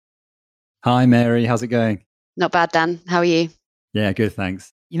Hi, Mary. How's it going? Not bad, Dan. How are you? Yeah, good,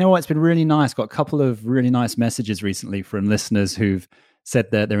 thanks. You know what? It's been really nice. Got a couple of really nice messages recently from listeners who've said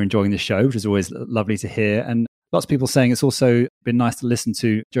that they're enjoying the show, which is always lovely to hear. And lots of people saying it's also been nice to listen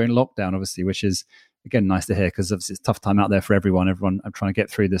to during lockdown, obviously, which is, again, nice to hear because obviously it's a tough time out there for everyone. I'm trying to get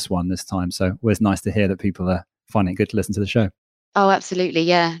through this time. So always nice to hear that people are finding it good to listen to the show. Oh, absolutely.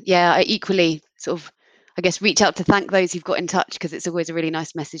 Yeah. I equally I guess, reach out to thank those who've got in touch because it's always a really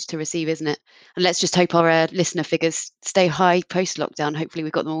nice message to receive, isn't it? And let's just hope our listener figures stay high post-lockdown. Hopefully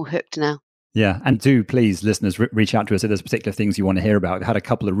we've got them all hooked now. Yeah, and do please, listeners, reach out to us if there's particular things you want to hear about. We've had a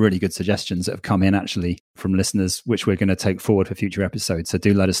couple of really good suggestions that have come in actually from listeners, which we're going to take forward for future episodes. So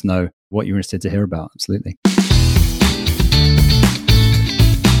do let us know what you're interested to hear about. Absolutely.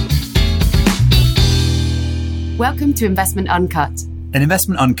 Welcome to Investment Uncut. In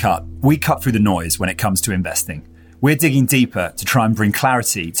Investment Uncut, we cut through the noise when it comes to investing. We're digging deeper to try and bring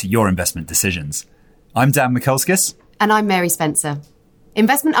clarity to your investment decisions. I'm Dan Mikulskis. And I'm Mary Spencer.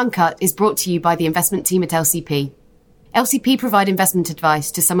 Investment Uncut is brought to you by the investment team at LCP. LCP provide investment advice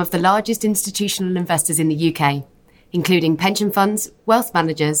to some of the largest institutional investors in the UK, including pension funds, wealth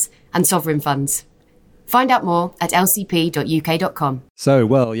managers, and sovereign funds. Find out more at lcp.uk.com. So,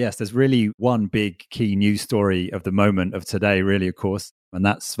 well, yes, there's really one big key news story of the moment of today, really, of course, and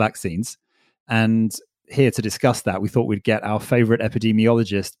that's vaccines. And here to discuss that, we thought we'd get our favourite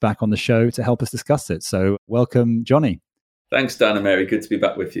epidemiologist back on the show to help us discuss it. So welcome, Johnny. Thanks, Dan and Mary. Good to be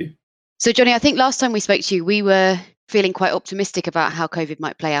back with you. So, Johnny, I think last time we spoke to you, we were feeling quite optimistic about how COVID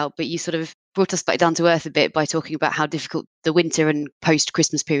might play out, but you sort of brought us back down to earth a bit by talking about how difficult the winter and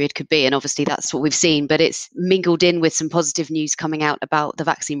post-Christmas period could be. And obviously that's what we've seen, but it's mingled in with some positive news coming out about the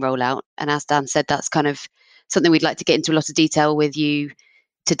vaccine rollout. And as Dan said, that's kind of something we'd like to get into a lot of detail with you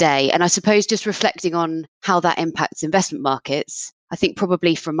today. And I suppose just reflecting on how that impacts investment markets, I think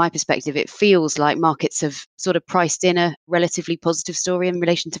probably from my perspective, it feels like markets have sort of priced in a relatively positive story in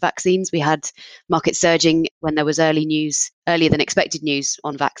relation to vaccines. We had markets surging when there was earlier than expected news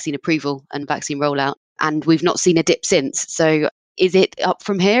on vaccine approval and vaccine rollout. And we've not seen a dip since. So is it up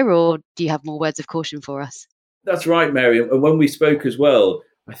from here, or do you have more words of caution for us? That's right, Mary. And when we spoke as well,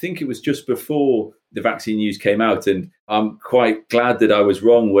 I think it was just before the vaccine news came out. And I'm quite glad that I was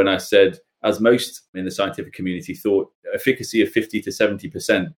wrong when I said, as most in the scientific community thought, efficacy of 50 to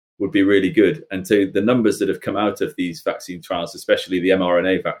 70% would be really good. And so the numbers that have come out of these vaccine trials, especially the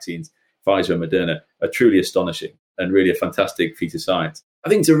mRNA vaccines, Pfizer and Moderna, are truly astonishing and really a fantastic feat of science. I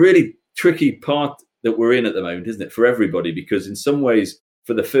think it's a really tricky part that we're in at the moment, isn't it, for everybody? Because in some ways,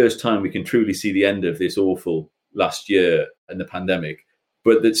 for the first time, we can truly see the end of this awful last year and the pandemic.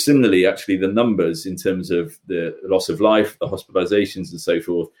 But that similarly, actually, the numbers in terms of the loss of life, the hospitalizations and so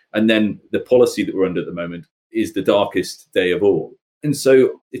forth, and then the policy that we're under at the moment is the darkest day of all. And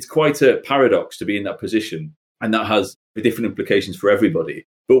so it's quite a paradox to be in that position. And that has different implications for everybody.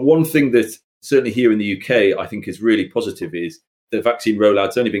 But one thing that certainly here in the UK, I think is really positive is the vaccine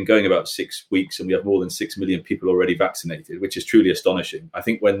rollout's only been going about 6 weeks and we have more than 6 million people already vaccinated, which is truly astonishing. I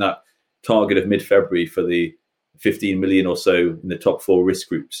think when that target of mid-February for the 15 million or so in the top 4 risk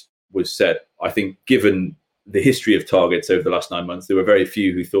groups was set, I think given the history of targets over the last 9 months, there were very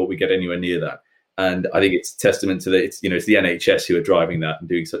few who thought we'd get anywhere near that. And I think it's testament to that. It's the NHS who are driving that and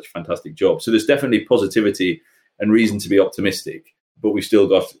doing such a fantastic job. So there's definitely positivity and reason to be optimistic, but we've still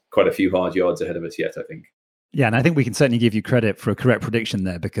got quite a few hard yards ahead of us yet, I think. Yeah, and I think we can certainly give you credit for a correct prediction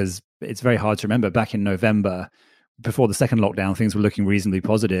there, because it's very hard to remember. Back in November, before the second lockdown, things were looking reasonably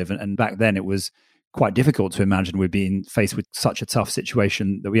positive. And back then it was quite difficult to imagine we'd been faced with such a tough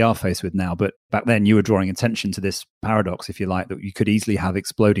situation that we are faced with now. But back then you were drawing attention to this paradox, if you like, that you could easily have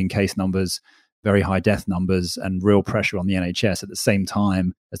exploding case numbers, very high death numbers, and real pressure on the NHS at the same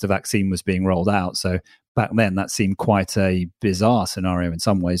time as the vaccine was being rolled out. So back then that seemed quite a bizarre scenario in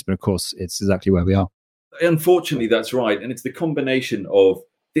some ways, but of course it's exactly where we are. Unfortunately, that's right. And it's the combination of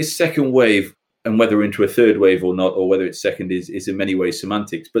this second wave, and whether we're into a third wave or not, or whether it's second is in many ways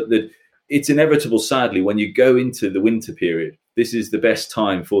semantics, but it's inevitable, sadly, when you go into the winter period, this is the best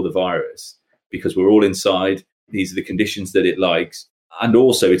time for the virus because we're all inside. These are the conditions that it likes. And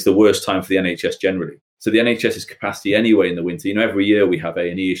also it's the worst time for the NHS generally. So the NHS's capacity anyway in the winter, every year we have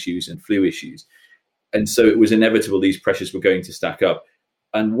A&E issues and flu issues. And so it was inevitable these pressures were going to stack up.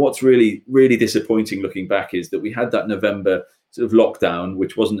 And what's really, really disappointing looking back is that we had that November sort of lockdown,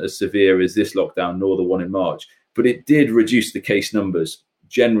 which wasn't as severe as this lockdown nor the one in March, but it did reduce the case numbers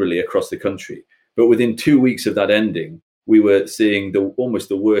generally across the country. But within 2 weeks of that ending, we were seeing almost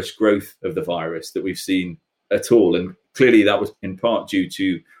the worst growth of the virus that we've seen at all. And clearly that was in part due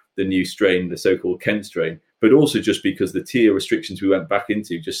to the new strain, the so-called Kent strain. but also just because the tier restrictions we went back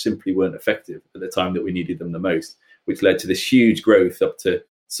into just simply weren't effective at the time that we needed them the most, which led to this huge growth up to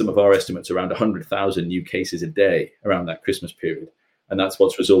some of our estimates around 100,000 new cases a day around that Christmas period. And that's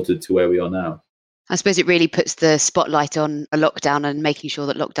what's resulted to where we are now. I suppose it really puts the spotlight on a lockdown and making sure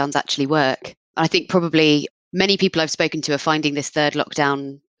that lockdowns actually work. I think probably many people I've spoken to are finding this third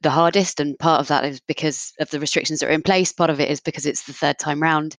lockdown the hardest. And part of that is because of the restrictions that are in place. Part of it is because it's the third time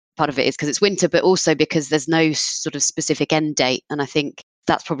round. Part of it is because it's winter, but also because there's no sort of specific end date. And I think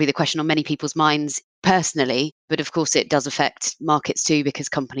that's probably the question on many people's minds personally. But of course, it does affect markets too, because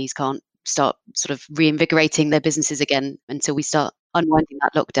companies can't start sort of reinvigorating their businesses again until we start unwinding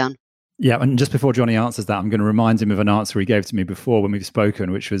that lockdown. Yeah, and just before Johnny answers that, I'm going to remind him of an answer he gave to me before when we've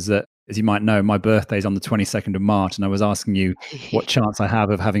spoken, which was that, as you might know, my birthday is on the 22nd of March, and I was asking you what chance I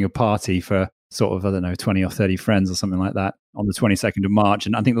have of having a party for sort of, I don't know, 20 or 30 friends or something like that on the 22nd of March.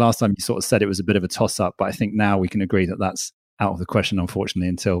 And I think last time you sort of said it was a bit of a toss-up, but I think now we can agree that that's out of the question, unfortunately,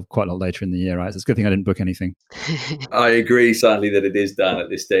 until quite a lot later in the year, right? So it's a good thing I didn't book anything. I agree, sadly, that it is down at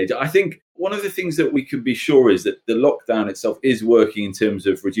this stage. I think one of the things that we can be sure is that the lockdown itself is working in terms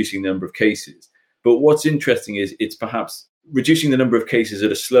of reducing the number of cases. But what's interesting is it's perhaps reducing the number of cases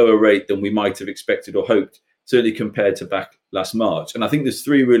at a slower rate than we might have expected or hoped, certainly compared to back last March. And I think there's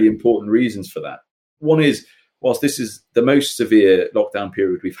three really important reasons for that. One is, whilst this is the most severe lockdown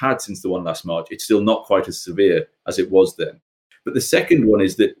period we've had since the one last March, it's still not quite as severe as it was then. But the second one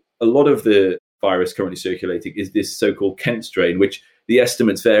is that a lot of the virus currently circulating is this so-called Kent strain, which the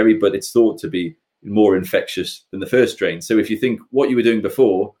estimates vary, but it's thought to be more infectious than the first strain. So if you think what you were doing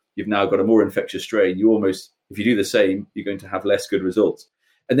before, you've now got a more infectious strain. You almost, if you do the same, you're going to have less good results.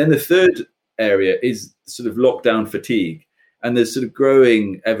 And then the third area is sort of lockdown fatigue. And there's sort of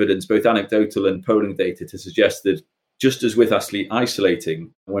growing evidence, both anecdotal and polling data, to suggest that just as with actually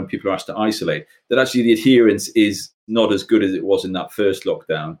isolating, when people are asked to isolate, that actually the adherence is not as good as it was in that first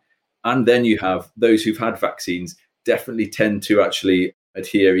lockdown. And then you have those who've had vaccines definitely tend to actually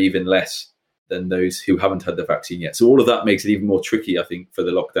adhere even less than those who haven't had the vaccine yet. So all of that makes it even more tricky, I think, for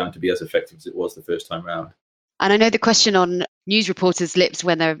the lockdown to be as effective as it was the first time round. And I know the question on news reporters' lips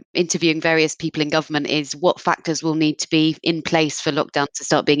when they're interviewing various people in government is what factors will need to be in place for lockdown to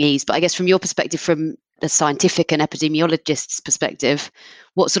start being eased. But I guess from your perspective, from the scientific and epidemiologist's perspective,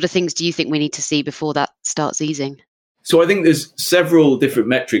 what sort of things do you think we need to see before that starts easing? So I think there's several different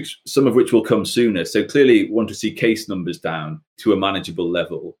metrics, some of which will come sooner. So clearly want to see case numbers down to a manageable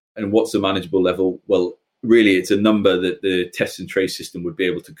level. And what's a manageable level? Well, really, it's a number that the test and trace system would be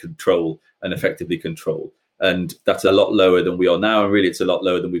able to control and effectively control. And that's a lot lower than we are now. And really, it's a lot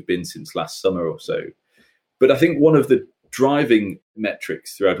lower than we've been since last summer or so. But I think one of the driving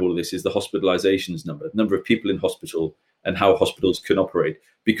metrics throughout all of this is the hospitalizations number of people in hospital and how hospitals can operate.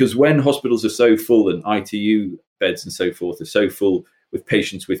 Because when hospitals are so full and ITU beds and so forth are so full with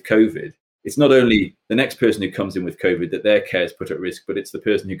patients with COVID, it's not only the next person who comes in with COVID that their care is put at risk, but it's the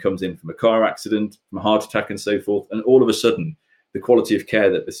person who comes in from a car accident, from a heart attack and so forth. And all of a sudden, the quality of care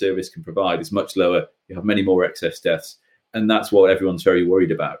that the service can provide is much lower. You have many more excess deaths. And that's what everyone's very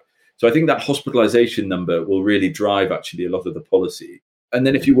worried about. So I think that hospitalization number will really drive actually a lot of the policy. And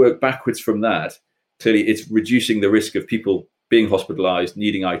then if you work backwards from that, clearly it's reducing the risk of people being hospitalized,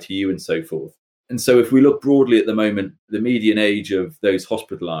 needing ITU and so forth. And so if we look broadly at the moment, the median age of those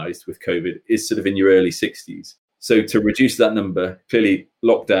hospitalized with COVID is sort of in your early 60s. So to reduce that number, clearly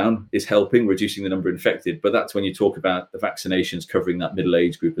lockdown is helping reducing the number infected. But that's when you talk about the vaccinations covering that middle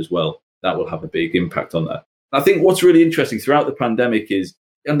age group as well. That will have a big impact on that. I think what's really interesting throughout the pandemic is,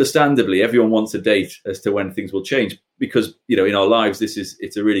 understandably, everyone wants a date as to when things will change because, you know, in our lives,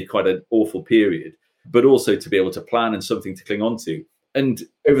 it's a really quite an awful period, but also to be able to plan and something to cling on to. And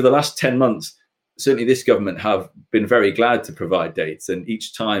over the last 10 months, certainly this government have been very glad to provide dates. And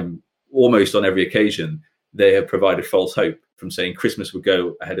each time, almost on every occasion, they have provided false hope from saying Christmas would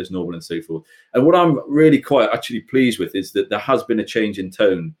go ahead as normal and so forth. And what I'm really quite actually pleased with is that there has been a change in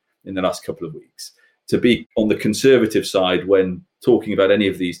tone in the last couple of weeks to be on the conservative side when talking about any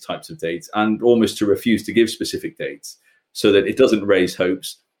of these types of dates, and almost to refuse to give specific dates so that it doesn't raise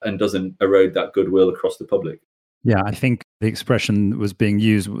hopes and doesn't erode that goodwill across the public. Yeah, I think the expression that was being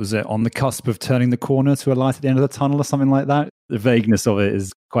used was on the cusp of turning the corner to a light at the end of the tunnel or something like that. The vagueness of it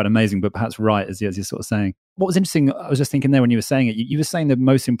is quite amazing, but perhaps right, as you're sort of saying. What was interesting, I was just thinking there when you were saying it, you were saying the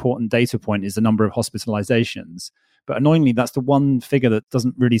most important data point is the number of hospitalizations. But annoyingly, that's the one figure that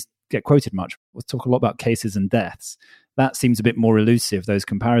doesn't really get quoted much. We'll talk a lot about cases and deaths. That seems a bit more elusive, those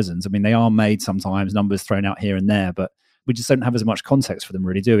comparisons. I mean, they are made sometimes, numbers thrown out here and there, but we just don't have as much context for them,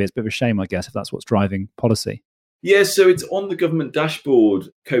 really, do we? It's a bit of a shame, I guess, if that's what's driving policy. Yes, so it's on the government dashboard,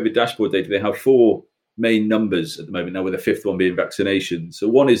 COVID dashboard data. They have 4 main numbers at the moment now, with the fifth one being vaccination. So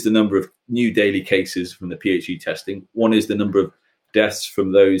one is the number of new daily cases from the PHE testing. One is the number of deaths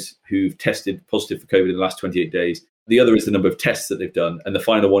from those who've tested positive for COVID in the last 28 days. The other is the number of tests that they've done. And the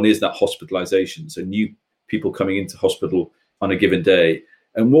final one is that hospitalization. So new people coming into hospital on a given day.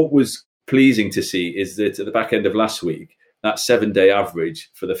 And what was pleasing to see is that at the back end of last week, that 7-day average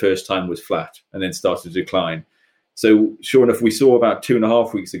for the first time was flat and then started to decline. So sure enough, we saw about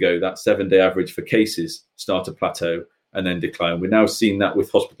 2.5 weeks ago that 7-day average for cases start to plateau and then decline. We're now seeing that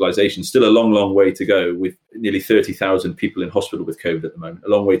with hospitalisation. Still a long, long way to go, with nearly 30,000 people in hospital with COVID at the moment. A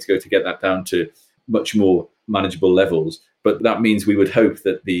long way to go to get that down to much more manageable levels. But that means we would hope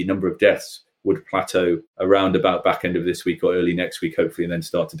that the number of deaths would plateau around about back end of this week or early next week, hopefully, and then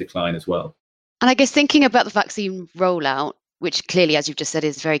start to decline as well. And I guess thinking about the vaccine rollout, which clearly, as you've just said,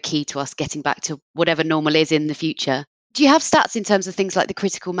 is very key to us getting back to whatever normal is in the future. Do you have stats in terms of things like the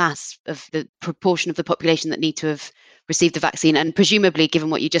critical mass of the proportion of the population that need to have received the vaccine? And presumably,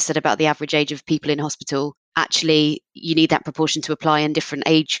 given what you just said about the average age of people in hospital, actually, you need that proportion to apply in different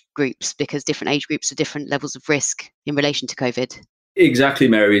age groups, because different age groups have different levels of risk in relation to COVID. Exactly,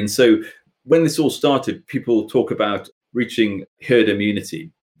 Mary. And so when this all started, people talk about reaching herd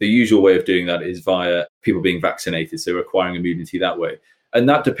immunity. The usual way of doing that is via people being vaccinated, so acquiring immunity that way. And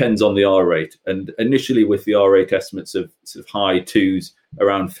that depends on the R rate. And initially, with the R rate estimates of sort of high 2s,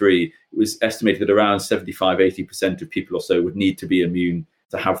 around 3, it was estimated that around 75-80% of people or so would need to be immune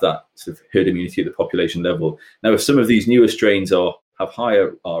to have that sort of herd immunity at the population level. Now, if some of these newer strains have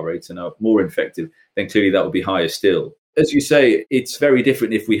higher R rates and are more infective, then clearly that will be higher still. As you say, it's very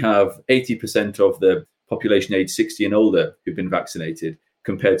different if we have 80% of the population aged 60 and older who've been vaccinated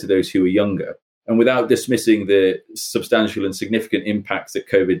compared to those who are younger. And without dismissing the substantial and significant impacts that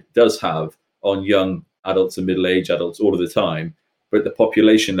COVID does have on young adults and middle-aged adults all of the time, but at the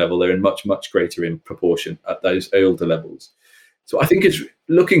population level, they're in much, much greater in proportion at those older levels. So I think it's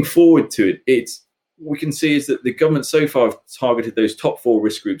looking forward to it. We can see is that the government so far have targeted those top 4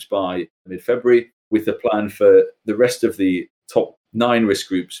 risk groups by mid-February, with the plan for the rest of the top 9 risk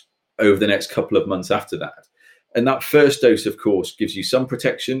groups over the next couple of months after that. And that first dose, of course, gives you some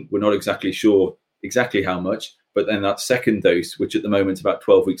protection. We're not exactly sure exactly how much, but then that second dose, which at the moment, about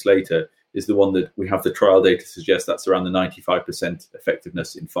 12 weeks later, is the one that we have the trial data to suggest that's around the 95%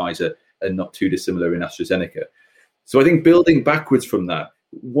 effectiveness in Pfizer and not too dissimilar in AstraZeneca. So I think building backwards from that,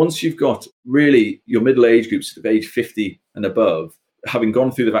 once you've got really your middle age groups of age 50 and above, having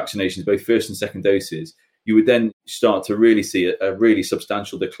gone through the vaccinations, both first and second doses, you would then start to really see a really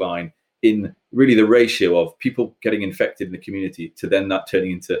substantial decline in really the ratio of people getting infected in the community to then that turning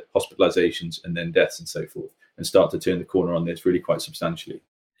into hospitalizations and then deaths and so forth, and start to turn the corner on this really quite substantially.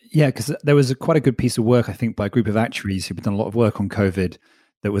 Yeah, because there was quite a good piece of work, I think, by a group of actuaries who've done a lot of work on COVID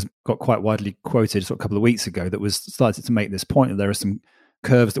that got quite widely quoted a couple of weeks ago, that was started to make this point that there are some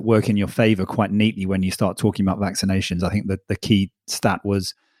curves that work in your favor quite neatly when you start talking about vaccinations. I think that the key stat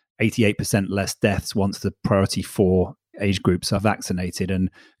was 88% less deaths once the priority 4 age groups are vaccinated. And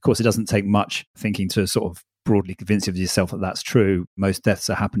of course, it doesn't take much thinking to sort of broadly convince yourself that that's true. Most deaths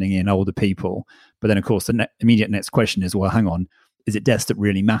are happening in older people. But then, of course, the immediate next question is, well, hang on, is it deaths that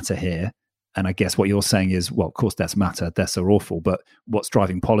really matter here? And I guess what you're saying is, well, of course, deaths matter. Deaths are awful. But what's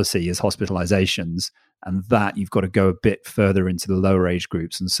driving policy is hospitalizations. And that you've got to go a bit further into the lower age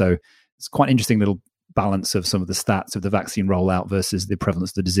groups. And so it's quite an interesting little balance of some of the stats of the vaccine rollout versus the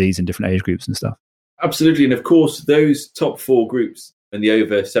prevalence of the disease in different age groups and stuff. Absolutely. And of course, those top 4 groups and the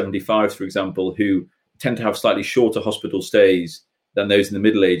over 75s, for example, who tend to have slightly shorter hospital stays than those in the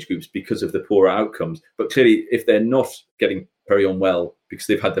middle age groups because of the poorer outcomes. But clearly, if they're not getting very unwell because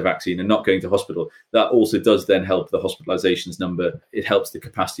they've had the vaccine and not going to hospital, that also does then help the hospitalizations number. It helps the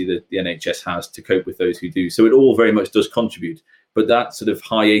capacity that the NHS has to cope with those who do. So it all very much does contribute. But that sort of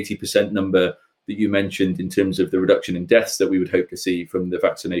high 80% number that you mentioned in terms of the reduction in deaths that we would hope to see from the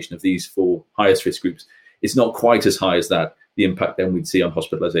vaccination of these 4 highest risk groups, it's not quite as high as that. The impact then we'd see on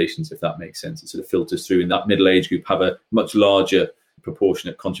hospitalizations, if that makes sense. It sort of filters through, and that middle age group have a much larger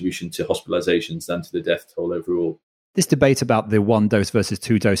proportionate contribution to hospitalizations than to the death toll overall. This debate about the 1 dose versus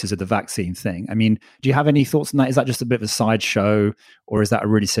 2 doses of the vaccine thing, I mean, do you have any thoughts on that? Is that just a bit of a sideshow, or is that a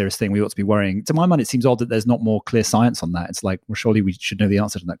really serious thing we ought to be worrying? To my mind, it seems odd that there's not more clear science on that. It's like, well, surely we should know the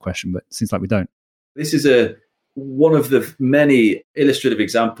answer to that question, but it seems like we don't. This is one of the many illustrative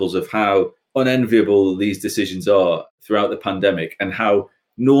examples of how unenviable these decisions are throughout the pandemic, and how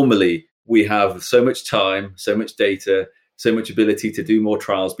normally we have so much time, so much data, so much ability to do more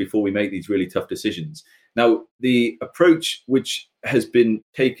trials before we make these really tough decisions. Now, the approach which has been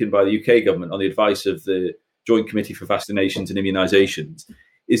taken by the UK government on the advice of the Joint Committee for Vaccinations and Immunisations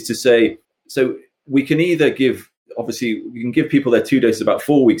is to say, so we can either obviously, we can give people their 2 doses about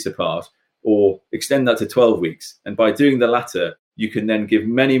 4 weeks apart, or extend that to 12 weeks. And by doing the latter, you can then give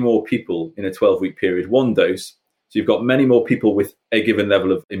many more people in a 12-week period 1 dose. So you've got many more people with a given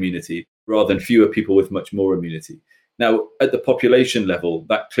level of immunity rather than fewer people with much more immunity. Now, at the population level,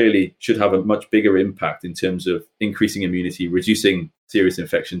 that clearly should have a much bigger impact in terms of increasing immunity, reducing serious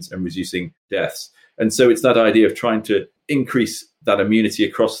infections and reducing deaths. And so it's that idea of trying to increase that immunity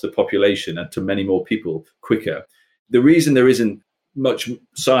across the population and to many more people quicker. The reason there isn't much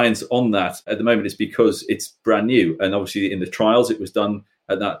science on that at the moment is because it's brand new. And obviously in the trials, it was done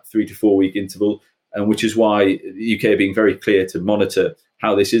at that 3 to 4 week interval, and which is why the UK are being very clear to monitor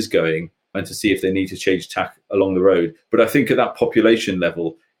how this is going and to see if they need to change tack along the road. But I think at that population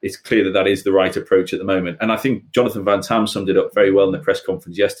level, it's clear that that is the right approach at the moment. And I think Jonathan Van Tam summed it up very well in the press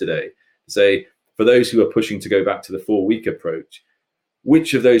conference yesterday, to say, for those who are pushing to go back to the 4-week approach,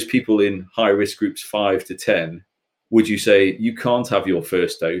 which of those people in high risk groups 5 to 10 would you say you can't have your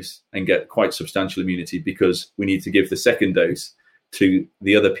first dose and get quite substantial immunity because we need to give the second dose to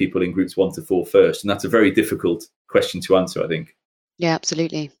the other people in groups 1 to 4 first? And that's a very difficult question to answer, I think. Yeah,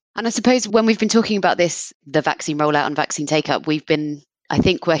 absolutely. And I suppose when we've been talking about this, the vaccine rollout and vaccine take-up, we've been, I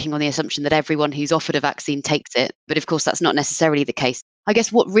think, working on the assumption that everyone who's offered a vaccine takes it. But of course, that's not necessarily the case. I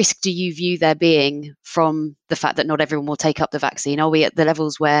guess, what risk do you view there being from the fact that not everyone will take up the vaccine? Are we at the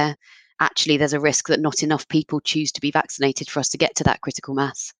levels where actually there's a risk that not enough people choose to be vaccinated for us to get to that critical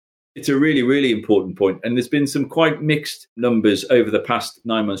mass? It's a really, really important point. And there's been some quite mixed numbers over the past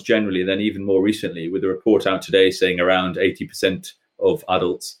 9 months generally, then even more recently, with a report out today saying around 80% of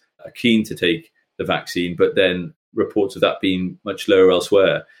adults are keen to take the vaccine, but then reports of that being much lower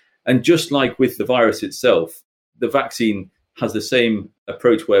elsewhere. And just like with the virus itself, the vaccine has the same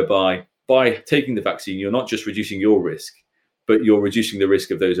approach whereby by taking the vaccine, you're not just reducing your risk, but you're reducing the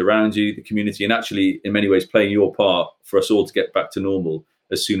risk of those around you, the community, and actually in many ways playing your part for us all to get back to normal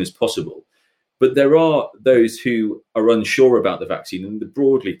as soon as possible. But there are those who are unsure about the vaccine, and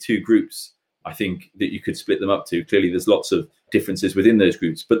broadly 2 groups, I think, that you could split them up to. Clearly, there's lots of differences within those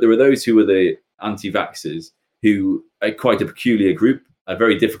groups, but there are those who are the anti-vaxxers, who are quite a peculiar group, are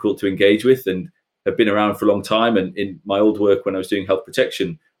very difficult to engage with and have been around for a long time. And in my old work, when I was doing health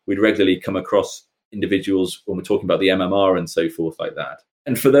protection, we'd regularly come across individuals when we're talking about the MMR and so forth like that.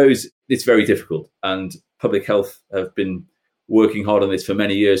 And for those, it's very difficult. And public health have been working hard on this for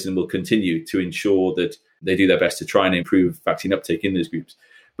many years and will continue to ensure that they do their best to try and improve vaccine uptake in those groups.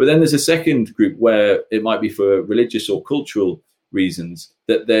 But then there's a second group where it might be for religious or cultural reasons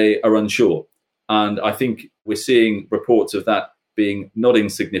that they are unsure. And I think we're seeing reports of that being not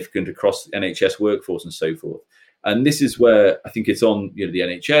insignificant across the NHS workforce and so forth. And this is where I think it's on the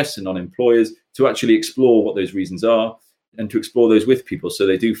NHS and on employers to actually explore what those reasons are and to explore those with people so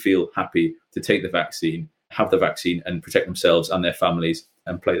they do feel happy to take the vaccine, have the vaccine and protect themselves and their families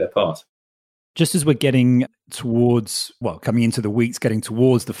and play their part. Just as we're getting towards, coming into the weeks, getting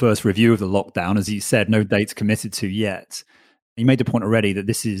towards the first review of the lockdown, as you said, no dates committed to yet. You made the point already that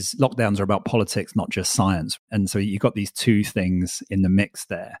lockdowns are about politics, not just science. And so you've got these 2 things in the mix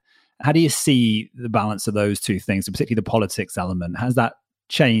there. How do you see the balance of those 2 things, and particularly the politics element? Has that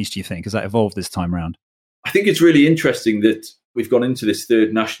changed, do you think? Has that evolved this time around? I think it's really interesting that we've gone into this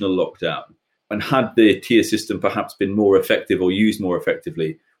 3rd national lockdown, and had the tier system perhaps been more effective or used more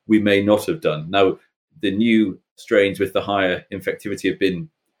effectively, we may not have done. Now, the new strains with the higher infectivity have been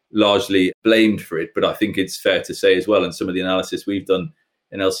largely blamed for it, but I think it's fair to say as well, and some of the analysis we've done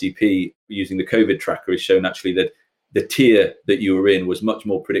in LCP using the COVID tracker has shown actually that the tier that you were in was much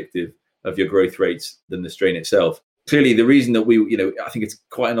more predictive of your growth rates than the strain itself. Clearly, the reason that I think it's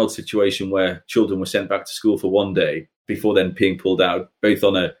quite an odd situation where children were sent back to school for 1 day before then being pulled out, both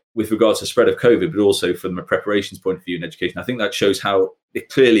with regards to spread of COVID, but also from a preparations point of view in education. I think that shows how it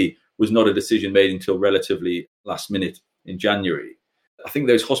clearly was not a decision made until relatively last minute in January. I think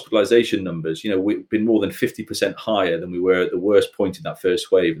those hospitalization numbers, we've been more than 50% higher than we were at the worst point in that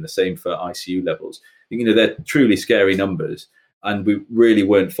first wave, and the same for ICU levels. They're truly scary numbers, and we really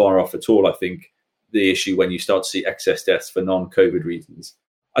weren't far off at all, I think, the issue when you start to see excess deaths for non-COVID reasons.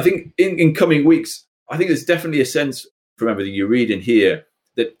 I think in coming weeks, I think there's definitely a sense from everything you read and hear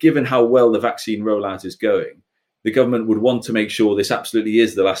that given how well the vaccine rollout is going, the government would want to make sure this absolutely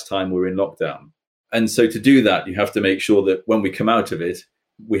is the last time we're in lockdown. And so to do that, you have to make sure that when we come out of it,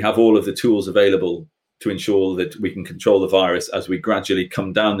 we have all of the tools available to ensure that we can control the virus as we gradually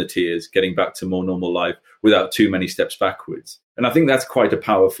come down the tiers, getting back to more normal life without too many steps backwards. And I think that's quite a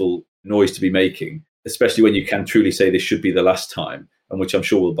powerful noise to be making, especially when you can truly say this should be the last time, and which I'm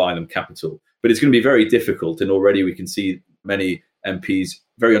sure will buy them capital. But it's going to be very difficult. And already we can see many MPs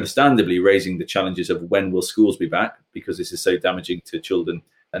very understandably raising the challenges of when will schools be back, because this is so damaging to children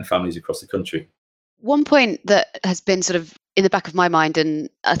and families across the country. One point that has been sort of in the back of my mind, and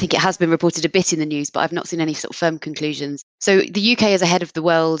I think it has been reported a bit in the news, but I've not seen any sort of firm conclusions. So the UK is ahead of the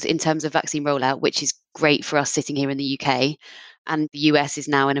world in terms of vaccine rollout, which is great for us sitting here in the UK. And the US is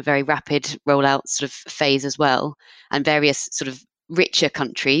now in a very rapid rollout sort of phase as well. And various sort of richer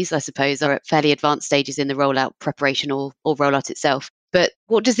countries, I suppose, are at fairly advanced stages in the rollout preparation or rollout itself. But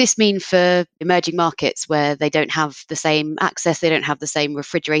what does this mean for emerging markets where they don't have the same access, they don't have the same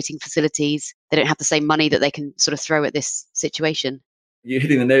refrigerating facilities, they don't have the same money that they can sort of throw at this situation? You're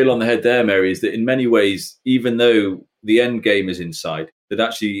hitting the nail on the head there, Mary, is that in many ways, even though the end game is in sight, that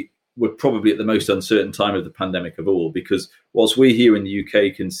actually we're probably at the most uncertain time of the pandemic of all, because whilst we here in the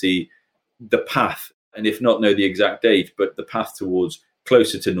UK can see the path, and if not know the exact date, but the path towards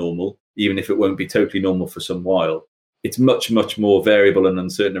closer to normal, even if it won't be totally normal for some while, it's much, much more variable and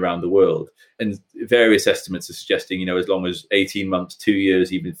uncertain around the world. And various estimates are suggesting, as long as 18 months, 2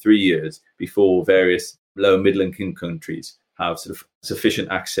 years, even 3 years before various low and middle income countries have sort of sufficient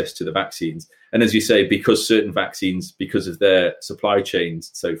access to the vaccines. And as you say, because certain vaccines, because of their supply chains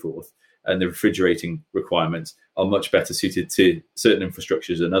and so forth, and the refrigerating requirements are much better suited to certain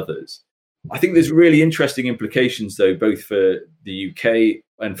infrastructures than others. I think there's really interesting implications, though, both for the UK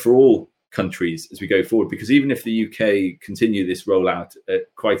and for all countries as we go forward, because even if the UK continue this rollout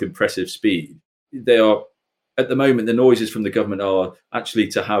at quite impressive speed, they are, at the moment, the noises from the government are actually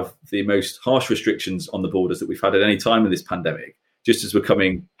to have the most harsh restrictions on the borders that we've had at any time in this pandemic, just as we're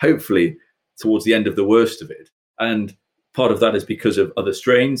coming, hopefully, towards the end of the worst of it. And part of that is because of other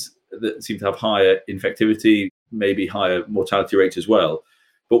strains that seem to have higher infectivity, maybe higher mortality rates as well.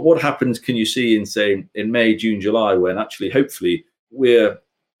 But what happens, can you see in, say, in May, June, July, when actually, hopefully, we're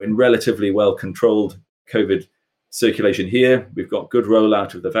in relatively well-controlled COVID circulation here, we've got good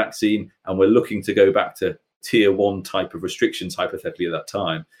rollout of the vaccine, and we're looking to go back to tier 1 type of restrictions, hypothetically, at that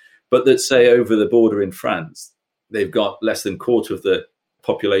time. But that, say, over the border in France, they've got less than a quarter of the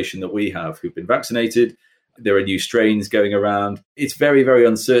population that we have who've been vaccinated. There are new strains going around. It's very, very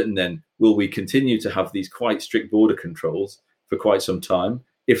uncertain then, will we continue to have these quite strict border controls for quite some time?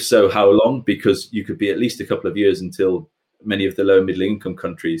 If so, how long? Because you could be at least a couple of years until many of the low and middle income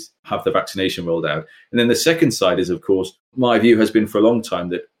countries have the vaccination rolled out. And then the second side is, of course, my view has been for a long time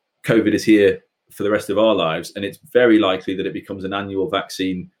that COVID is here for the rest of our lives. And it's very likely that it becomes an annual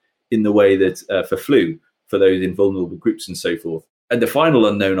vaccine in the way that for flu, for those in vulnerable groups and so forth. And the final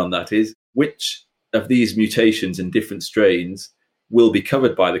unknown on that is which of these mutations and different strains will be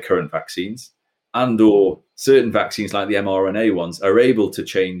covered by the current vaccines, and or certain vaccines like the mRNA ones are able to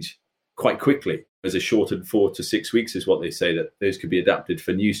change quite quickly. As a shortened 4 to 6 weeks is what they say, that those could be adapted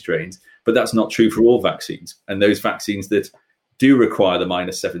for new strains. But that's not true for all vaccines. And those vaccines that do require the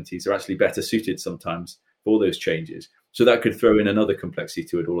 -70s are actually better suited sometimes for those changes. So that could throw in another complexity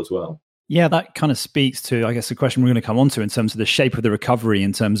to it all as well. Yeah, that kind of speaks to, I guess, the question we're going to come on to in terms of the shape of the recovery,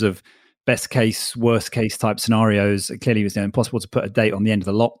 in terms of best case, worst case type scenarios. Clearly, it was impossible to put a date on the end of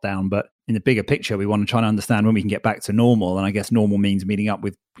the lockdown, but in the bigger picture, we want to try and understand when we can get back to normal. And I guess normal means meeting up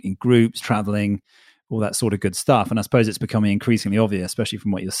in groups, traveling, all that sort of good stuff. And I suppose it's becoming increasingly obvious, especially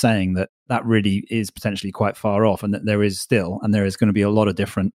from what you're saying, that really is potentially quite far off, and that there is going to be a lot of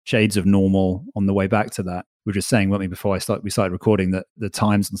different shades of normal on the way back to that. We were just saying, weren't we, before we started recording, that the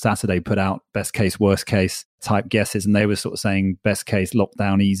Times on Saturday put out best case, worst case type guesses, and they were sort of saying best case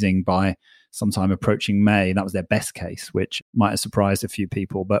lockdown easing by sometime approaching May. That was their best case, which might have surprised a few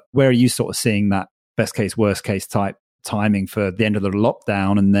people. But where are you sort of seeing that best case, worst case type timing for the end of the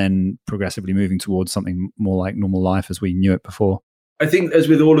lockdown and then progressively moving towards something more like normal life as we knew it before? I think, as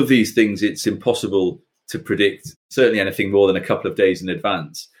with all of these things, it's impossible to predict certainly anything more than a couple of days in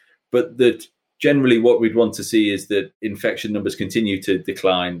advance. But that generally what we'd want to see is that infection numbers continue to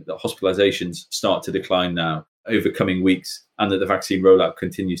decline, that hospitalizations start to decline now over coming weeks, and that the vaccine rollout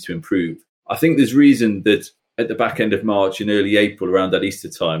continues to improve. I think there's reason that at the back end of March and early April, around that Easter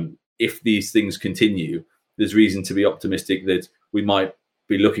time, if these things continue, there's reason to be optimistic that we might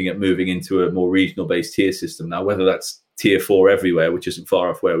be looking at moving into a more regional-based tier system. Now, whether that's tier 4 everywhere, which isn't far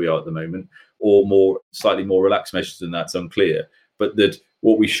off where we are at the moment, or slightly more relaxed measures than that's unclear. But that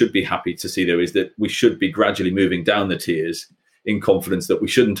what we should be happy to see, though, is that we should be gradually moving down the tiers in confidence that we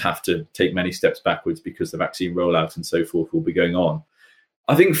shouldn't have to take many steps backwards because the vaccine rollout and so forth will be going on.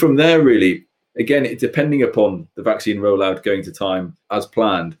 I think from there, really, again, depending upon the vaccine rollout going to time as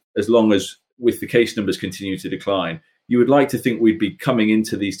planned, as long as with the case numbers continue to decline, you would like to think we'd be coming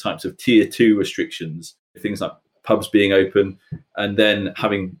into these types of tier 2 restrictions, things like pubs being open, and then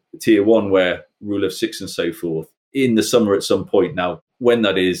having tier 1 where rule of 6 and so forth in the summer at some point. Now, when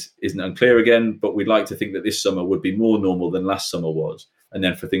that isn't unclear again, but we'd like to think that this summer would be more normal than last summer was, and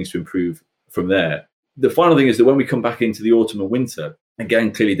then for things to improve from there. The final thing is that when we come back into the autumn and winter,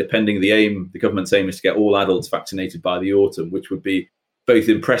 again, clearly depending the government's aim is to get all adults vaccinated by the autumn, which would be both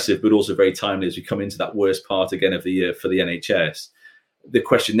impressive but also very timely as we come into that worst part again of the year for the NHS. The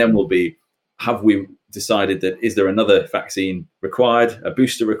question then will be, have we decided that is there another vaccine required, a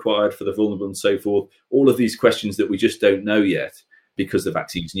booster required for the vulnerable and so forth? All of these questions that we just don't know yet because the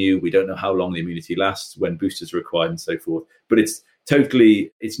vaccine's new. We don't know how long the immunity lasts, when boosters are required and so forth. But it's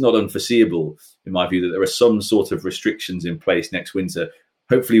not unforeseeable, in my view, that there are some sort of restrictions in place next winter,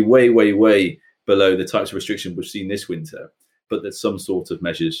 hopefully way, way, way below the types of restrictions we've seen this winter, but there's some sort of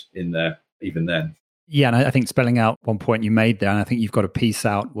measures in there even then. Yeah, and I think spelling out one point you made there, and I think you've got a piece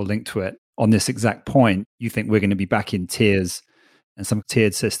out, we'll link to it, on this exact point. You think we're going to be back in tiers and some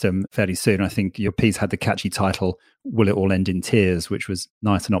tiered system fairly soon. I think your piece had the catchy title, Will It All End in Tears, which was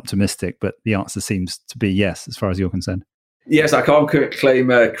nice and optimistic, but the answer seems to be yes, as far as you're concerned. Yes, I can't claim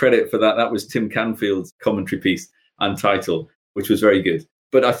credit for that. That was Tim Canfield's commentary piece and title, which was very good.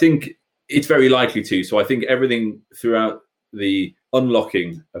 But I think it's very likely to. So I think everything throughout the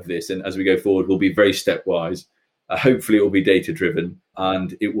unlocking of this, and as we go forward, will be very stepwise. Hopefully it will be data-driven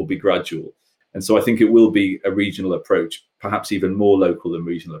and it will be gradual. And so I think it will be a regional approach, perhaps even more local than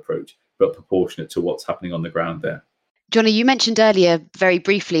regional approach, but proportionate to what's happening on the ground there. Johnny, you mentioned earlier very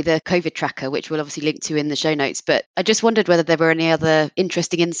briefly the COVID tracker, which we'll obviously link to in the show notes, but I just wondered whether there were any other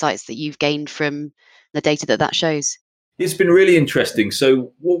interesting insights that you've gained from the data that shows. It's been really interesting.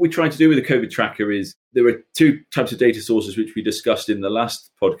 So what we're trying to do with the COVID tracker is there are two types of data sources which we discussed in the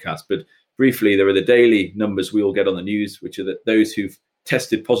last podcast, but briefly, there are the daily numbers we all get on the news, which are those who've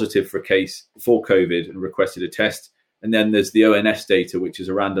tested positive for a case for COVID and requested a test. And then there's the ONS data, which is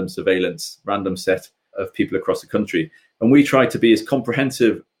a random surveillance, random set of people across the country. And we try to be as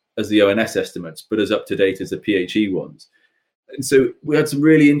comprehensive as the ONS estimates, but as up-to-date as the PHE ones. And so we had some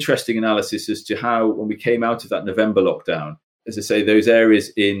really interesting analysis as to how, when we came out of that November lockdown, as I say, those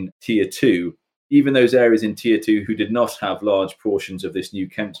areas in Tier 2, even those areas in Tier 2 who did not have large portions of this new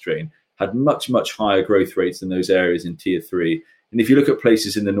Kent strain, had much, much higher growth rates than those areas in Tier 3. And if you look at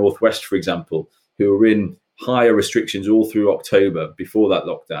places in the Northwest, for example, who are in higher restrictions all through October before that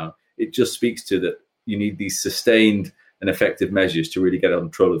lockdown, it just speaks to that you need these sustained and effective measures to really get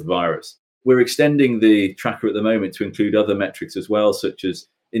control of the virus. We're extending the tracker at the moment to include other metrics as well, such as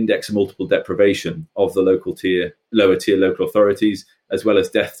index of multiple deprivation of the lower tier local authorities, as well as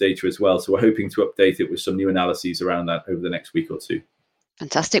death data as well. So we're hoping to update it with some new analyses around that over the next week or two.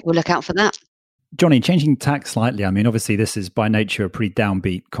 Fantastic. We'll look out for that. Johnny, changing tack slightly. I mean, obviously, this is by nature a pretty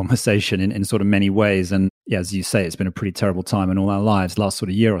downbeat conversation in sort of many ways. And yeah, as you say, it's been a pretty terrible time in all our lives, last sort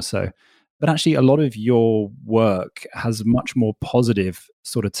of year or so. But actually, a lot of your work has much more positive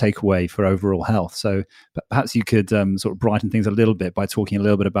sort of takeaway for overall health. So perhaps you could sort of brighten things a little bit by talking a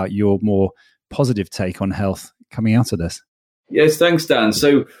little bit about your more positive take on health coming out of this. Yes, thanks, Dan.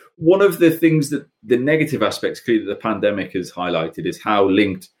 So one of the things that the negative aspects clearly that the pandemic has highlighted is how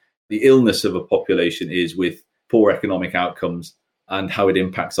linked the illness of a population is with poor economic outcomes and how it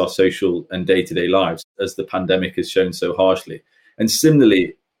impacts our social and day-to-day lives, as the pandemic has shown so harshly. And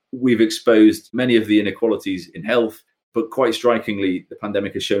similarly, we've exposed many of the inequalities in health, but quite strikingly, the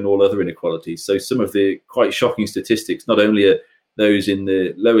pandemic has shown all other inequalities. So some of the quite shocking statistics, not only are those in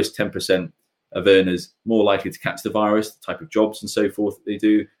the lowest 10% of earners more likely to catch the virus, the type of jobs and so forth they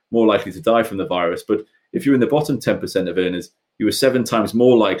do, more likely to die from the virus. But if you're in the bottom 10% of earners, you were 7 times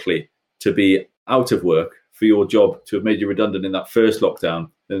more likely to be out of work for your job to have made you redundant in that first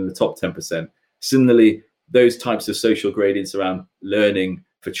lockdown than in the top 10%. Similarly, those types of social gradients around learning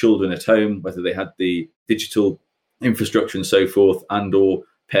for children at home, whether they had the digital infrastructure and so forth, and or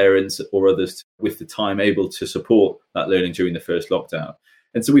parents or others with the time able to support that learning during the first lockdown.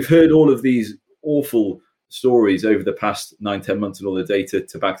 And so we've heard all of these awful stories over the past 9-10 months and all the data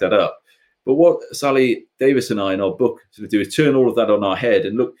to back that up. But what Sally Davis and I in our book sort of do is turn all of that on our head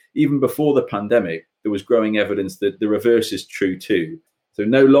and look, even before the pandemic, there was growing evidence that the reverse is true too. So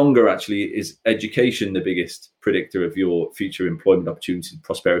no longer actually is education the biggest predictor of your future employment opportunity and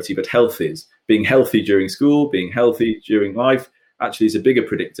prosperity, but health is. Being healthy during school, being healthy during life actually is a bigger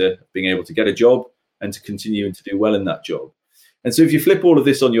predictor of being able to get a job and to continue and to do well in that job. And so if you flip all of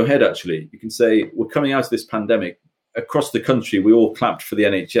this on your head, actually, you can say we're coming out of this pandemic. Across the country, we all clapped for the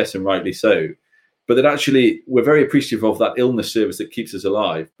NHS, and rightly so. But that actually, we're very appreciative of that illness service that keeps us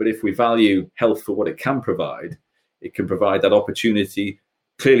alive. But if we value health for what it can provide that opportunity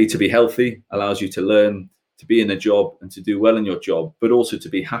clearly to be healthy, allows you to learn, to be in a job and to do well in your job, but also to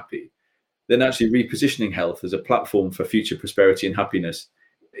be happy. then actually repositioning health as a platform for future prosperity and happiness.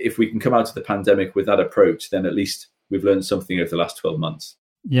 If we can come out of the pandemic with that approach, then at least we've learned something over the last 12 months.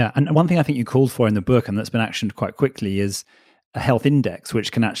 Yeah. And one thing I think you called for in the book, and that's been actioned quite quickly, is a health index,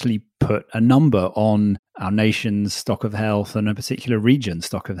 which can actually put a number on our nation's stock of health and a particular region's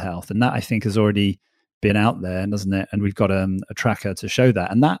stock of health. And that, I think, has already been out there, doesn't it? And we've got a tracker to show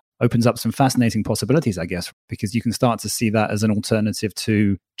that. And that opens up some fascinating possibilities, I guess, because you can start to see that as an alternative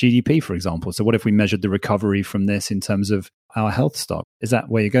to GDP, for example. So what if we measured the recovery from this in terms of our health stock? Is that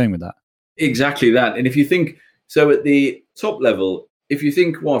where you're going with that? Exactly that. And if you think, so at the top level, if you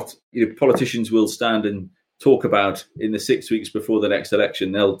think what politicians will stand and talk about in the 6 weeks before the next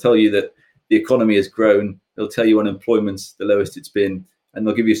election, they'll tell you that the economy has grown. They'll tell you unemployment's the lowest it's been, and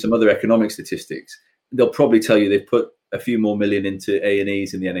they'll give you some other economic statistics. They'll probably tell you they've put a few more million into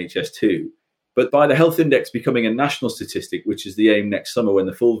A&Es in the NHS too. But by the health index becoming a national statistic, which is the aim next summer when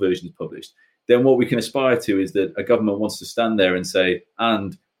the full version is published, then what we can aspire to is that a government wants to stand there and say,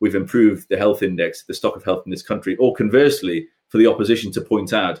 and we've improved the health index, the stock of health in this country, or conversely, for the opposition to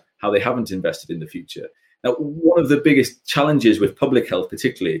point out how they haven't invested in the future. Now, one of the biggest challenges with public health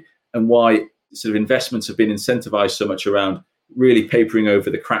particularly, and why sort of investments have been incentivized so much around really papering over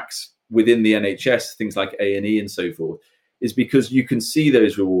the cracks within the NHS, things like A&E and so forth, is because you can see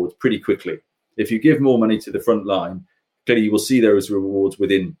those rewards pretty quickly. If you give more money to the front line, clearly you will see those rewards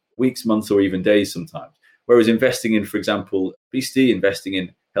within weeks, months, or even days sometimes. Whereas investing in, for example, obesity, investing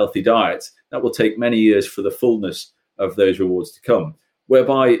in healthy diets, that will take many years for the fullness of those rewards to come.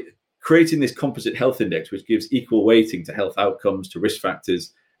 Whereby creating this composite health index, which gives equal weighting to health outcomes, to risk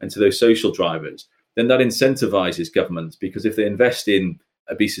factors, and to those social drivers, then that incentivizes governments, because if they invest in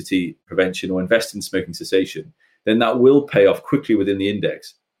obesity prevention or invest in smoking cessation, then that will pay off quickly within the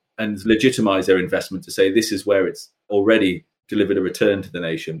index and legitimize their investment to say this is where it's already delivered a return to the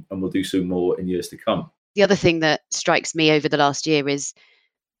nation and will do so more in years to come. The other thing that strikes me over the last year is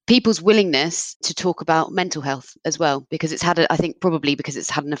people's willingness to talk about mental health as well, because it's had, I think probably because it's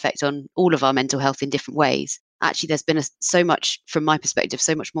had an effect on all of our mental health in different ways. Actually, there's been so much, from my perspective,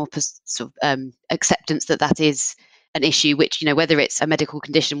 so much more acceptance that is an issue, which, whether it's a medical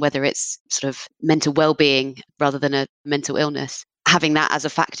condition, whether it's sort of mental well-being rather than a mental illness, having that as a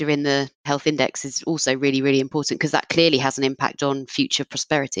factor in the health index is also really, really important, because that clearly has an impact on future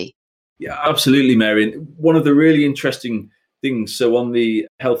prosperity. Yeah, absolutely, Mary. One of the really interesting things, so on the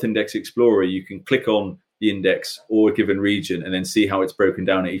Health Index Explorer, you can click on the index or a given region and then see how it's broken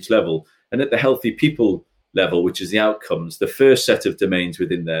down at each level. And at the healthy people level, which is the outcomes, the first set of domains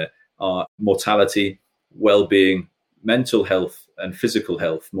within there are mortality, well-being, mental health, and physical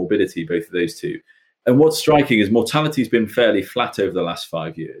health, morbidity, both of those two. And what's striking is mortality has been fairly flat over the last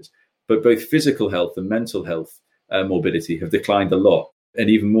 5 years, but both physical health and mental health morbidity have declined a lot, and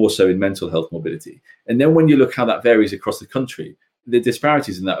even more so in mental health morbidity. And then when you look how that varies across the country, the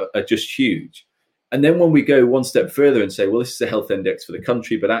disparities in that are just huge. And then when we go one step further and say, well, this is a health index for the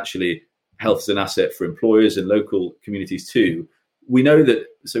country, but actually health is an asset for employers and local communities too, we know that,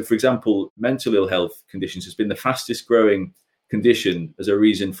 so for example, mental ill health conditions has been the fastest growing condition as a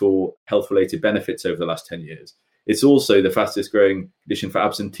reason for health-related benefits over the last 10 years. It's also the fastest growing condition for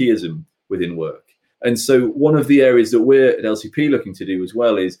absenteeism within work. And so one of the areas that we're at LCP looking to do as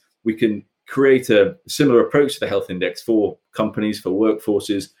well is we can create a similar approach to the health index for companies, for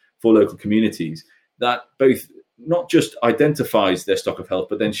workforces, for local communities, that both not just identifies their stock of health,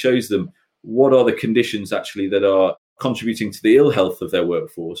 but then shows them what are the conditions actually that are contributing to the ill health of their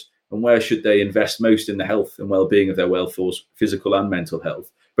workforce, and where should they invest most in the health and well-being of their workforce, physical and mental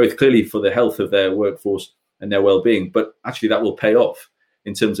health, both clearly for the health of their workforce and their well-being, but actually that will pay off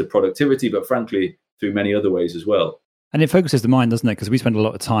in terms of productivity, but frankly, through many other ways as well. And it focuses the mind, doesn't it? Because we spend a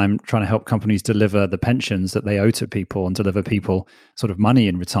lot of time trying to help companies deliver the pensions that they owe to people and deliver people sort of money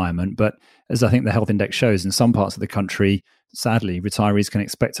in retirement. But as I think the health index shows, in some parts of the country, sadly, retirees can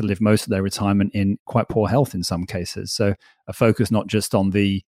expect to live most of their retirement in quite poor health in some cases. So a focus not just on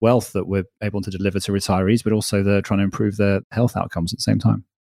the wealth that we're able to deliver to retirees, but also they're trying to improve their health outcomes at the same time.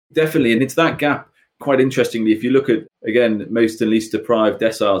 Definitely. And it's that gap, quite interestingly, if you look at, again, most and least deprived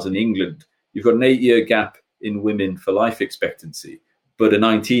deciles in England, you've got an 8-year gap in women for life expectancy, but a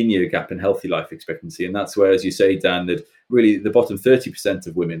 19-year gap in healthy life expectancy. And that's where, as you say, Dan, that really the bottom 30%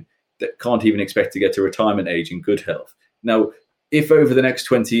 of women that can't even expect to get to retirement age in good health. Now, if over the next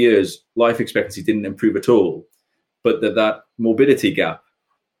 20 years, life expectancy didn't improve at all, but that morbidity gap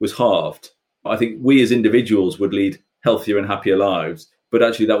was halved, I think we as individuals would lead healthier and happier lives. But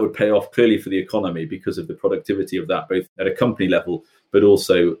actually that would pay off clearly for the economy because of the productivity of that, both at a company level, but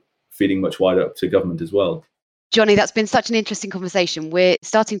also feeding much wider up to government as well. Johnny, that's been such an interesting conversation. We're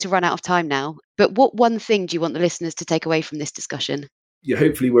starting to run out of time now, but what one thing do you want the listeners to take away from this discussion? Yeah,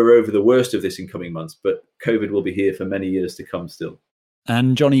 hopefully we're over the worst of this in coming months, but COVID will be here for many years to come still.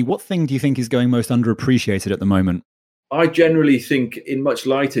 And Johnny, what thing do you think is going most underappreciated at the moment? I generally think in much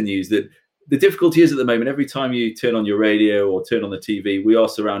lighter news that the difficulty is at the moment, every time you turn on your radio or turn on the TV, we are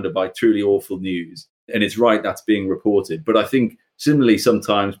surrounded by truly awful news. And it's right, that's being reported. But I think similarly,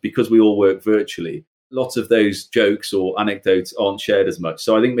 sometimes because we all work virtually, lots of those jokes or anecdotes aren't shared as much.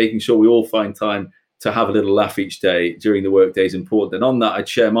 So I think making sure we all find time to have a little laugh each day during the workday is important. And on that, I'd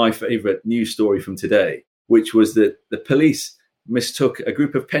share my favourite news story from today, which was that the police mistook a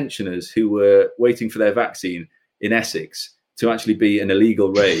group of pensioners who were waiting for their vaccine in Essex to actually be an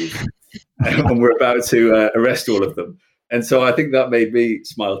illegal rave. And we're about to arrest all of them. And so I think that made me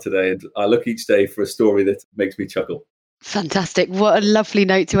smile today. And I look each day for a story that makes me chuckle. Fantastic. What a lovely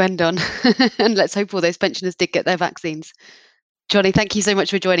note to end on. And let's hope all those pensioners did get their vaccines. Johnny, thank you so much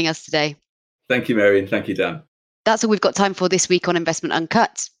for joining us today. Thank you, Mary, and thank you, Dan. That's all we've got time for this week on Investment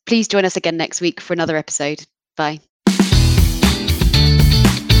Uncut. Please join us again next week for another episode. Bye.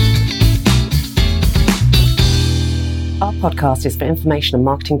 Our podcast is for information and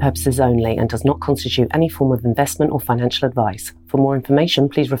marketing purposes only and does not constitute any form of investment or financial advice. For more information,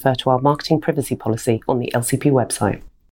 please refer to our marketing privacy policy on the LCP website.